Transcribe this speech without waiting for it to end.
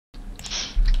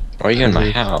Why are you in my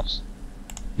house?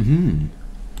 Hmm.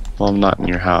 Well, I'm not in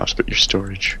your house, but your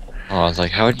storage. Oh, I was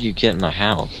like, how did you get in my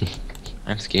house?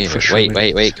 I'm scared. For sure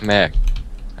Wait, come back.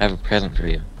 I have a present for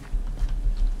you.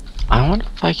 I wonder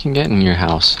if I can get in your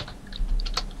house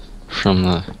from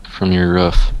your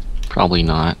roof. Probably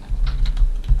not.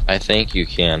 I think you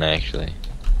can, actually.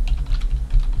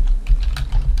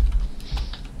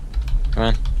 Come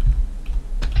on.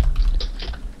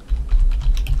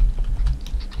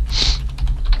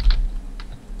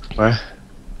 What?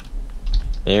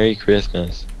 Merry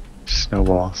Christmas.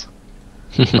 Snowballs.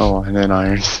 Oh, and then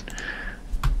irons.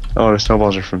 Oh, the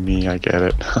snowballs are from me, I get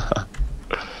it.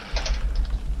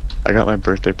 I got my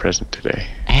birthday present today.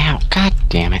 Ow, god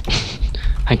damn it.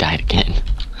 I died again.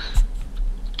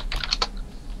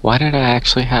 Why did I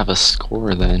actually have a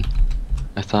score then?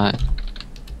 I thought...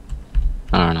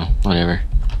 I don't know, whatever.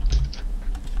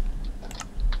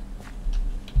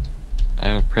 I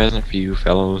have a present for you,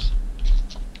 fellows.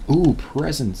 Ooh,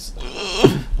 presents.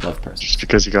 Love presents. Just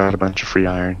because he got a bunch of free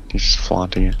iron, he's just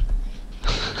flaunting it.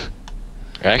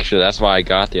 Actually, that's why I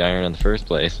got the iron in the first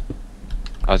place.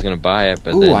 I was gonna buy it,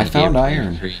 but ooh, then I he found gave it to me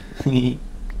iron. for free.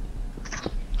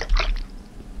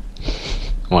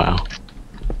 Wow.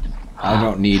 I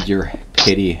don't need your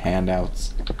pity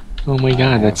handouts. Oh my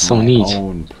god, that's so my neat.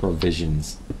 Own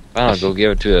provisions. Fine, go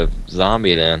give it to a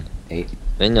zombie then. 8.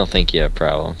 Then you'll think you have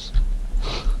problems.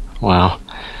 Wow.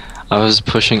 I was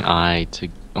pushing I to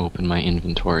open my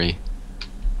inventory.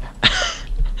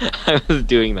 I was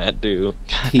doing that too.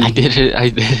 I did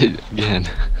it again.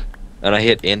 And I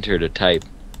hit enter to type.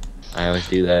 I always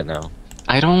do that now.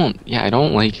 I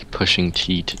don't like pushing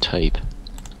T to type.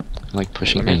 I like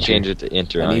pushing Let me enter. change it to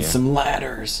enter I on need you. some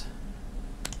ladders.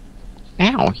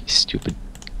 Ow, you stupid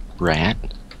rat.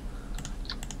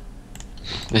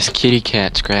 This kitty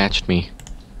cat scratched me.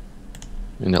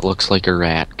 And it looks like a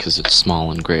rat because it's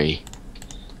small and gray.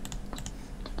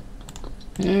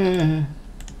 Yeah.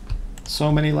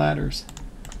 So many ladders.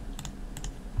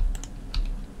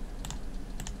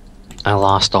 I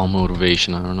lost all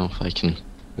motivation. I don't know if I can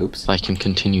Oops.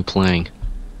 continue playing.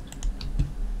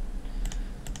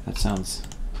 That sounds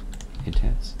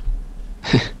intense.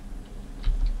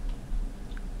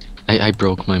 I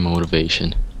broke my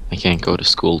motivation. I can't go to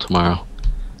school tomorrow.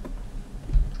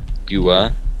 You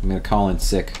what? I'm gonna call in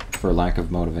sick for lack of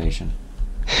motivation.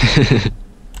 I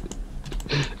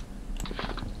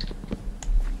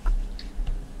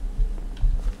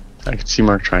could see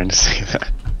Mark trying to say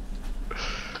that.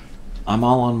 I'm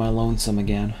all on my lonesome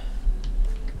again.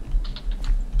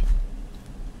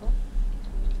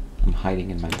 I'm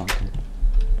hiding in my bunker.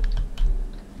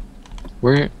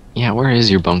 Where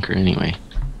is your bunker anyway?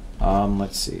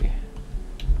 Let's see.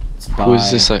 It's by, Who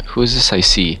is this I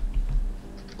see?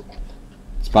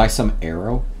 It's by some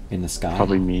arrow in the sky.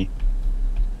 Probably me.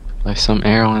 Like some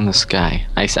arrow in the sky.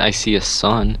 I see a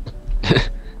sun.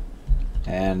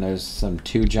 And there's some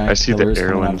 2 giant I see the pillars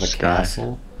arrow coming out in of the a sky.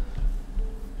 castle.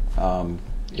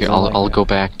 Here, is that I'll like go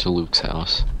back to Luke's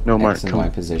house. No, Mark, X in my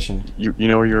come. position. You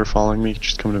know where you were following me?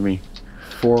 Just come to me.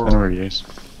 I know where he is.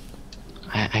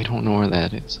 I don't know where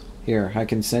that is. Here, I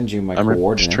can send you my Just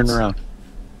coordinates. turn around.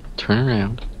 Turn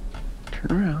around.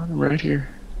 Turn around. I'm right here.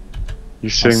 You're I'll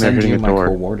sitting there send hitting you a my door.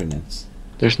 coordinates.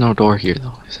 There's no door here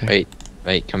though, is there?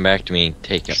 Wait, come back to me.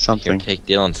 Take it. Something. Here, take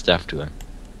Dylan's stuff to him.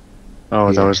 Oh,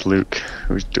 that Here. was Luke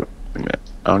who was doing that.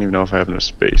 I don't even know if I have enough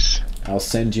space. I'll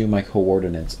send you my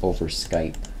coordinates over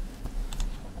Skype.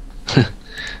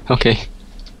 Okay.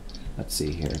 Let's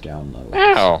see here, download.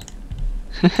 Ow!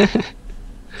 Okay.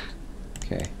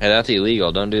 Hey, that's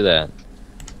illegal. Don't do that.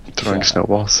 Throwing Shut up.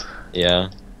 snowballs. Yeah,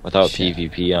 without Shit.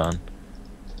 PvP on.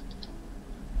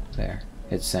 There.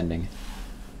 It's sending.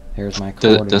 Here's my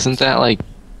coordinates. Doesn't that like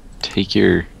take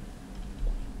your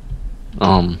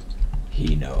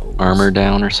He knows. armor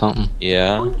down or something?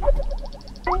 Yeah.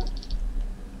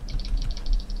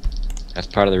 That's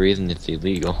part of the reason it's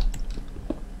illegal.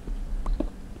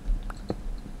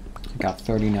 I got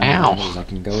 39 Ow. levels. I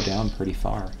can go down pretty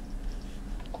far.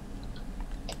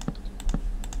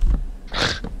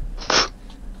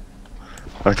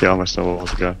 Okay, all my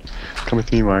snowballs are gone. Come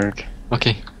with me, Mark.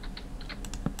 Okay.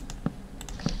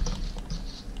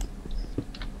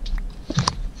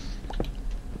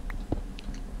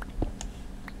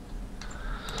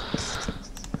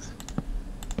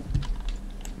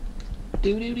 I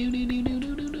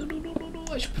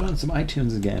should put on some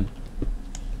iTunes again.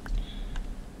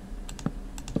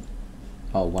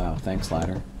 Oh wow, thanks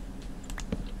ladder.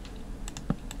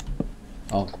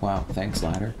 Oh wow, thanks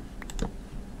ladder.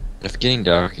 It's getting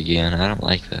dark again. I don't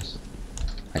like this.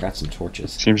 I got some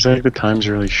torches. Seems like the time's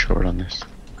really short on this.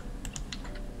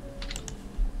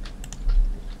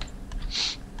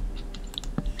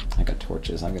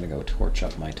 torches. I'm gonna go torch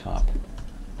up my top.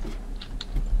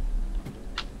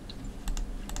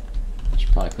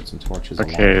 Should probably put some torches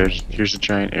along Okay, the way there's, here. here's a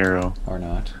giant arrow. Or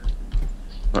not.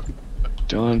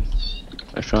 Dylan,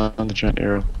 I found the giant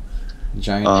arrow.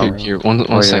 Giant Um, arrow. Here, one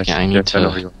Oh, second. yes, I need yes, I know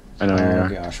where to. you are. I know where you Oh are.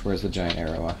 gosh, where's the giant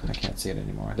arrow? I can't see it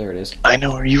anymore. There it is. I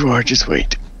know where you are, just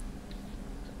wait.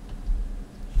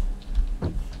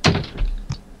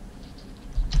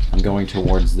 I'm going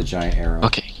towards the giant arrow.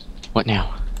 Okay. What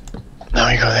now? Now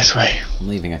we go this way. I'm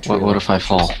leaving a trail. What of if I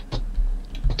fall? torches.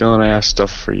 Dylan, I have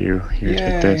stuff for you. Here, Yay.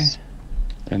 take this.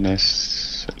 And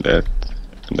this. And that.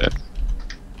 And that.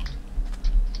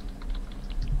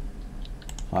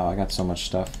 Wow, I got so much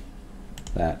stuff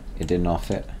that it didn't all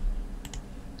fit.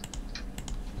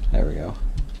 There we go.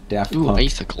 Daft Ooh, Punk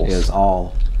icicles. is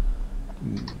all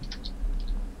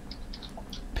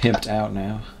pimped out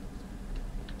now.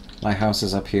 My house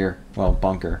is up here. Well,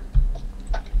 bunker.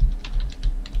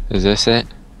 Is this it?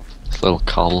 This little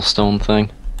cobblestone thing?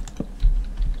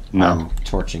 No. I'm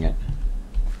torching it.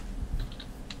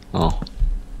 Oh.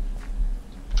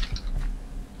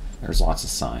 There's lots of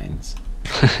signs.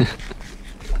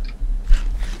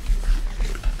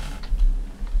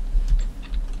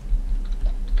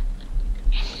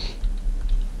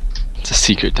 It's a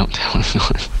secret, don't tell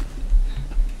anyone.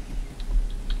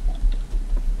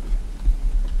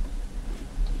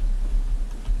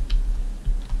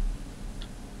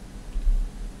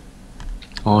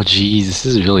 Oh geez, this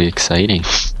is really exciting.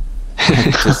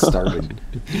 It just started.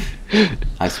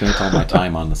 I spent all my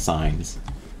time on the signs.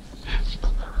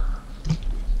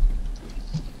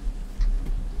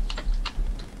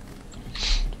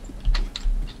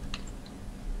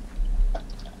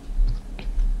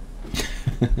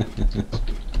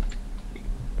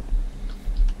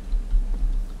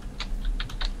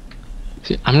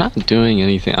 See, I'm not doing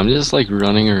anything. I'm just like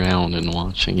running around and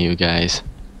watching you guys.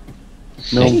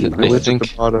 No, I my wood's at think-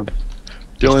 the bottom.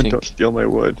 Dylan, think- don't steal my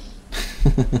wood.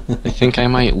 I think I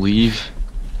might leave.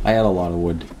 I had a lot of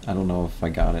wood. I don't know if I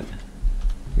got it.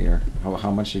 Here.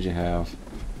 How much did you have?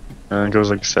 It goes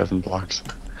like 7 blocks.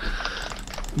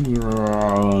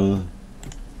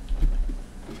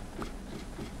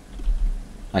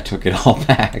 I took it all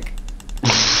back.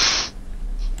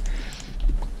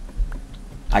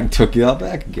 I took it all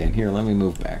back again. Here, let me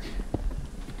move back.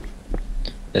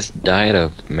 This diet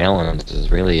of melons is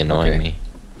really annoying Okay. me.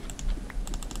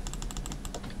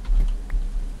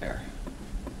 There.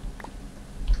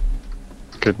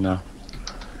 Good enough.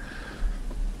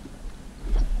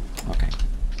 Okay.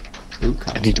 Ooh,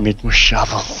 I need to make more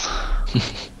shovels.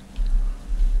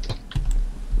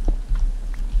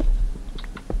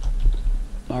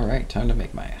 Alright, time to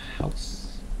make my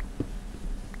house.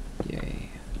 Yay.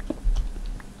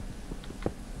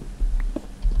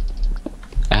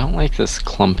 I don't like this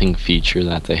clumping feature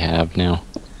that they have now.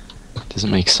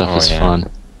 Doesn't make stuff Oh, as yeah.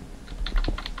 fun.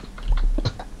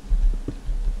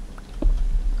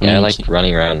 Yeah, I mean, like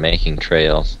running around making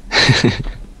trails.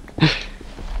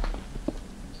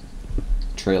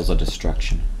 Trails of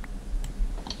destruction.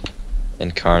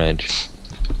 And carnage.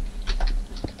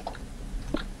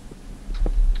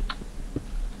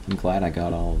 I'm glad I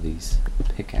got all of these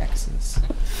pickaxes.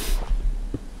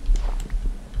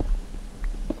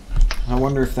 I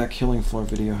wonder if that killing floor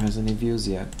video has any views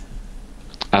yet.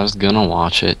 I was gonna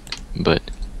watch it, but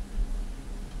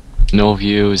no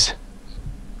views.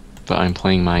 But I'm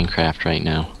playing Minecraft right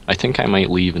now. I think I might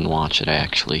leave and watch it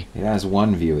actually. It has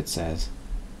 1 view, it says.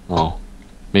 Oh,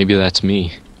 maybe that's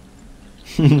me.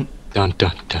 Dun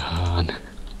dun dun.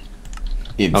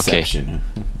 Inception.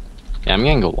 Yeah, I'm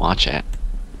gonna go watch it.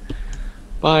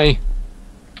 Bye.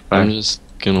 Bye. I'm just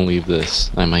gonna leave this.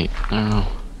 I don't know.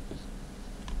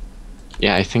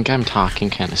 Yeah, I think I'm talking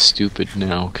kind of stupid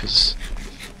now, cause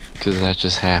that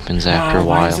just happens after a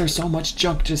Why while. is there so much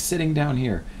junk just sitting down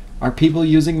here? Are people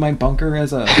using my bunker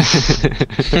as a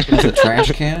as a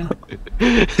trash can?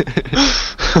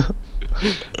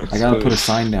 I gotta put a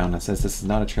sign down that says this is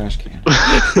not a trash can.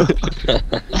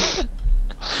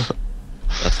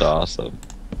 That's awesome.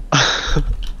 I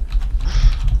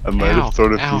might Ow, have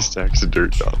thrown a ow. few stacks of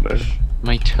dirt down there.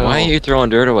 My toe. Why are you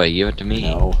throwing dirt away? Give it to me.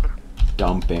 No.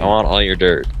 Dumping. I want all your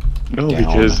dirt. No, Down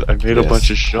because I made a this bunch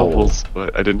of hole. shovels,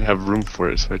 but I didn't have room for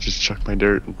it, so I just chucked my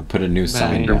dirt. I put a new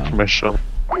sign Bye. Room for down. my shovel.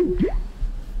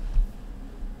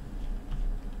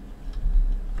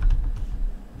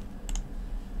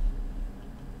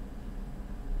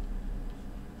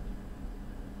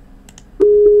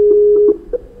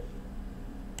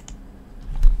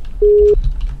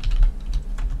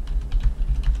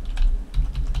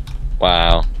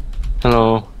 Wow.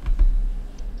 Hello.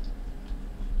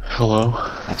 Hello?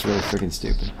 That's really freaking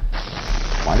stupid.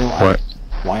 Why do I? What?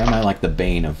 Why am I like the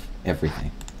bane of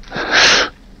everything?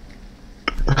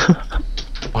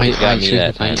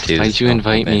 Why'd you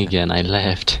invite me again? I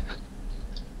left.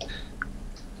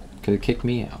 Could have kicked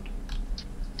me out.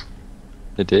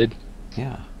 It did?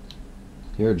 Yeah.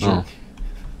 You're a jerk.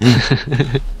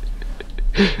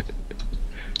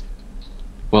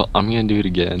 Well, I'm gonna do it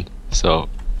again, so...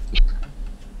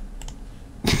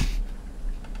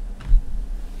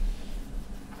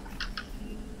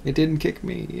 It didn't kick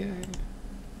me. Yay.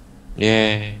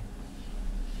 Yay.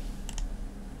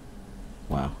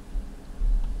 Wow.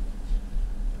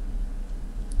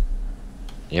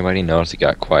 Anybody notice it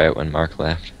got quiet when Mark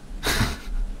left?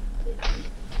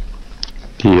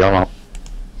 Yeah.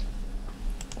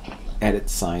 Edit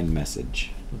sign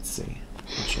message. Let's see.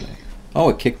 What should I... Oh,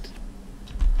 it kicked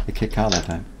Kyle that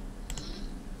time.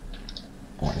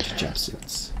 Orange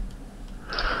jumpsuits.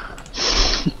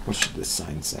 What should this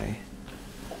sign say?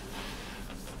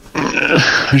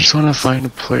 I just want to find a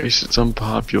place that's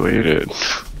unpopulated.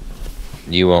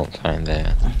 You won't find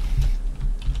that.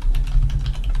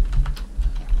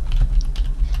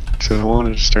 So I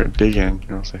wanted to start digging,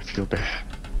 or else I feel bad.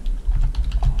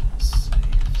 All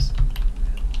saves will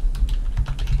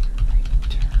be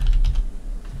returned.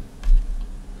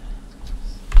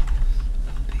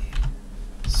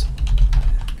 Sold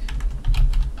back.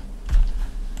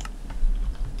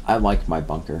 I like my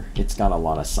bunker. It's got a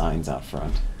lot of signs out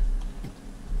front.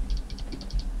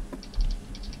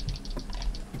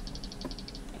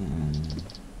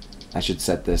 I should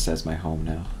set this as my home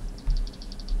now.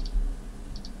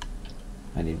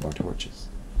 I need more torches.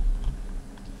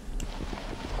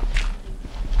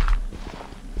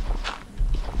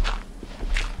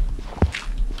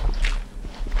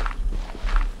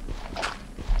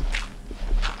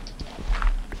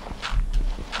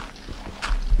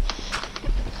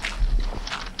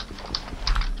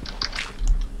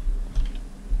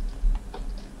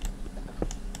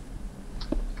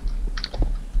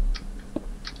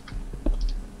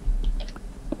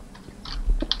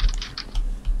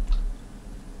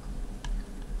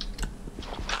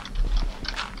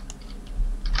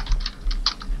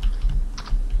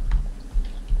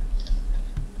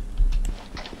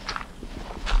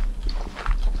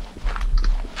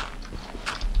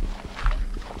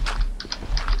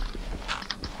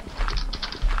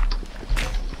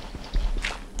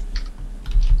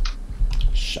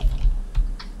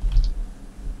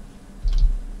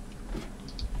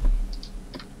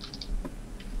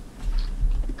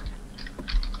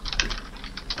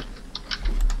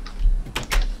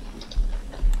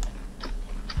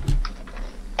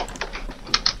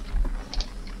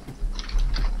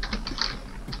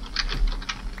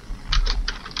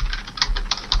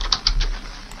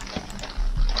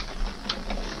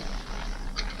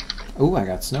 Ooh, I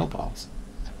got snowballs.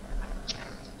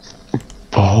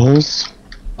 Balls?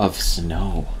 Of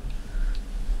snow.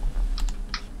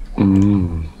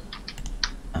 Mmm.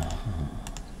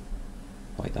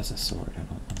 Wait, that's a sword. I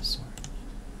don't want a sword.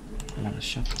 I want a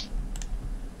shovel.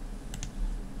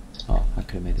 Oh, I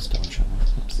could have made a stone shovel.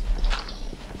 Oops.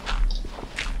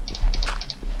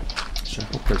 Sure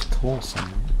hope there's coal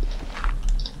somewhere.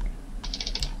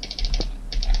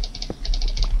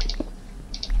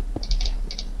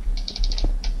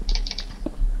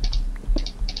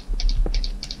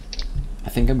 I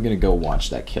think I'm gonna go watch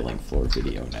that killing floor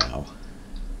video now.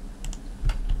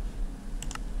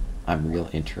 I'm real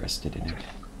interested in it.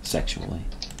 Sexually.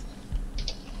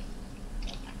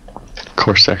 Of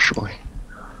course, sexually.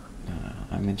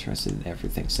 I'm interested in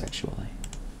everything sexually.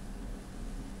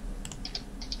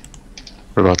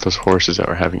 What about those horses that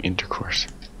were having intercourse?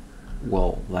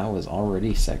 Well, that was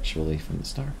already sexually from the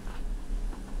start.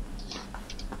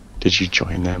 Did you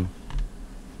join them?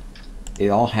 It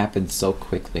all happened so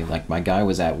quickly. Like, my guy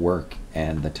was at work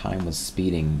and the time was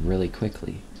speeding really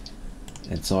quickly.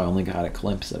 And so I only got a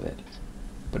glimpse of it.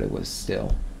 But it was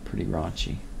still pretty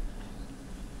raunchy.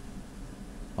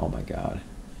 Oh my god.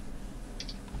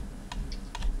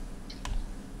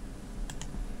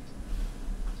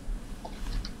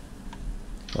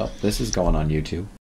 Well, this is going on YouTube.